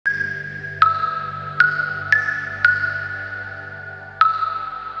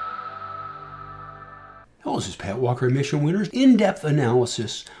Hello, this is Pat Walker, Mission Winners. In-depth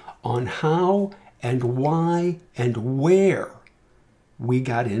analysis on how and why and where we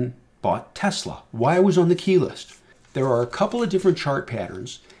bought Tesla, why I was on the key list. There are a couple of different chart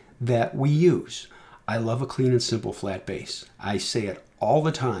patterns that we use. I love a clean and simple flat base. I say it all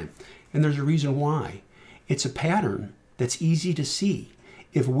the time, and there's a reason why. It's a pattern that's easy to see.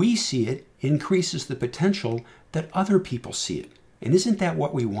 If we see it, it increases the potential that other people see it. And isn't that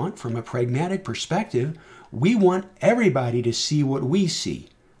what we want from a pragmatic perspective? We want everybody to see what we see.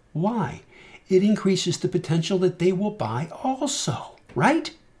 Why? It increases the potential that they will buy also,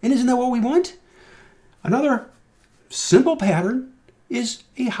 right? And isn't that what we want? Another simple pattern is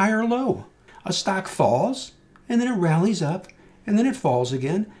a higher low. A stock falls, and then it rallies up, and then it falls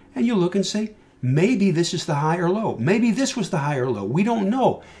again, and you look and say, maybe this is the higher low. Maybe this was the higher low. We don't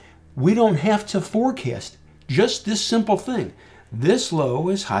know. We don't have to forecast just this simple thing. This low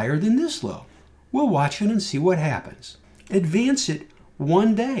is higher than this low. We'll watch it and see what happens. Advance it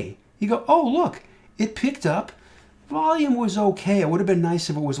one day. You go, oh, look, it picked up. Volume was okay. It would have been nice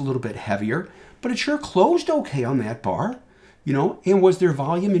if it was a little bit heavier, but it sure closed okay on that bar. You know, and was there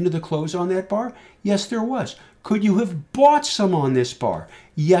volume into the close on that bar? Yes, there was. Could you have bought some on this bar?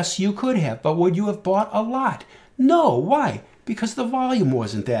 Yes, you could have, but would you have bought a lot? No. Why? Because the volume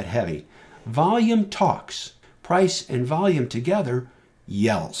wasn't that heavy. Volume talks. Price and volume together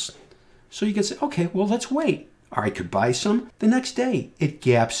yells. So you can say, okay, well, let's wait. Or I could buy some the next day. It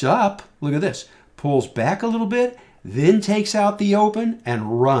gaps up. Look at this. Pulls back a little bit, then takes out the open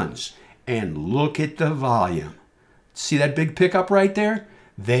and runs. And look at the volume. See that big pickup right there?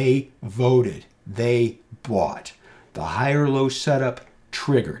 They voted. They bought. The higher low setup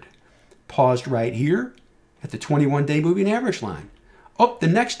triggered. Paused right here at the 21-day moving average line. Oh, the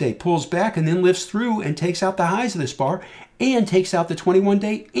next day pulls back and then lifts through and takes out the highs of this bar and takes out the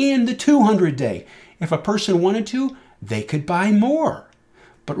 21-day and the 200-day. If a person wanted to, they could buy more.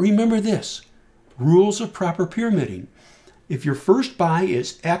 But remember this, rules of proper pyramiding. If your first buy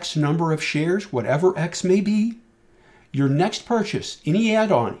is X number of shares, whatever X may be, your next purchase, any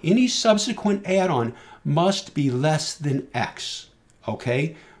add-on, any subsequent add-on must be less than X,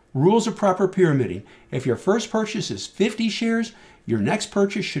 okay? Rules of proper pyramiding. If your first purchase is 50 shares, your next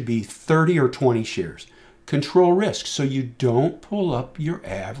purchase should be 30 or 20 shares. Control risk so you don't pull up your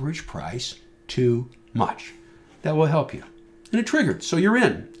average price too much. That will help you. And it triggered, so you're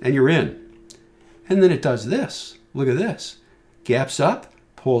in, and you're in. And then it does this. Look at this. Gaps up,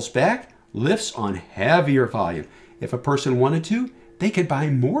 pulls back, lifts on heavier volume. If a person wanted to, they could buy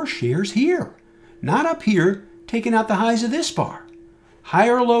more shares here. Not up here, taking out the highs of this bar.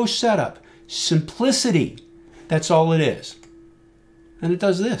 Higher low setup. Simplicity. That's all it is. And it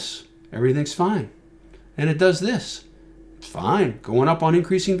does this. Everything's fine. And it does this. It's fine. Going up on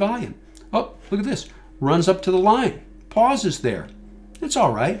increasing volume. Oh, look at this. Runs up to the line. Pauses there. It's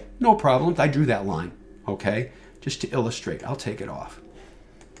all right. No problem. I drew that line. Okay? Just to illustrate. I'll take it off.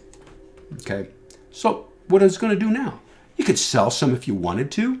 Okay? So what is it going to do now? You could sell some if you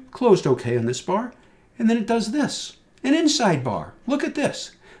wanted to. Closed okay on this bar. And then it does this. An inside bar. Look at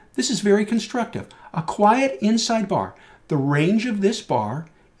this. This is very constructive. A quiet inside bar. The range of this bar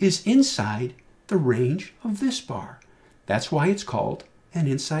is inside the range of this bar. That's why it's called an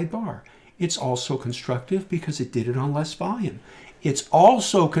inside bar. It's also constructive because it did it on less volume. It's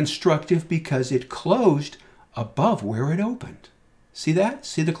also constructive because it closed above where it opened. See that?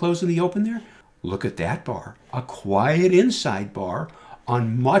 See the close and the open there? Look at that bar. A quiet inside bar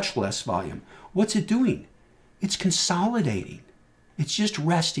on much less volume. What's it doing? It's consolidating. It's just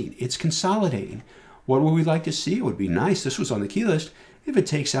resting. It's consolidating. What would we like to see? It would be nice, this was on the key list, if it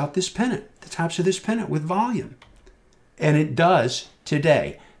takes out this pennant, the tops of this pennant with volume. And it does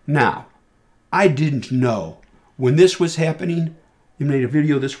today. Now, I didn't know when this was happening. You made a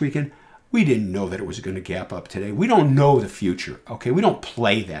video this weekend. We didn't know that it was going to gap up today. We don't know the future, okay? We don't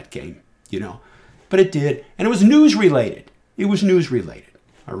play that game, you know. But it did, and it was news related. It was news related,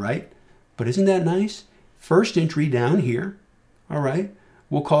 all right? But isn't that nice? First entry down here, all right?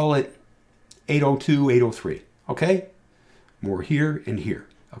 We'll call it 802, 803, okay? More here and here,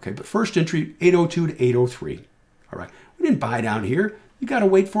 okay? But first entry, 802 to 803, all right? We didn't buy down here. You got to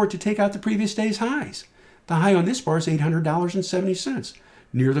wait for it to take out the previous day's highs. The high on this bar is $800.70.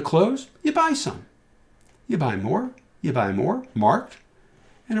 Near the close, you buy some. You buy more, marked,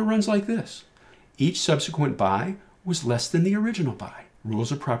 and it runs like this. Each subsequent buy was less than the original buy.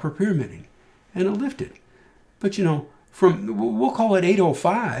 Rules of proper pyramiding. And it lifted. But, you know, from, we'll call it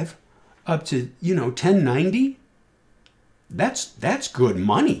 805 up to, you know, 1090. That's good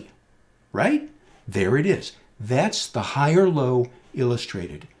money, right? There it is. That's the higher low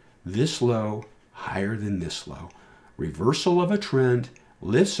illustrated. This low, higher than this low. Reversal of a trend,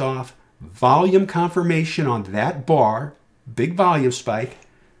 lifts off, volume confirmation on that bar, big volume spike,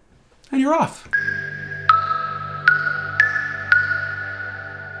 and you're off.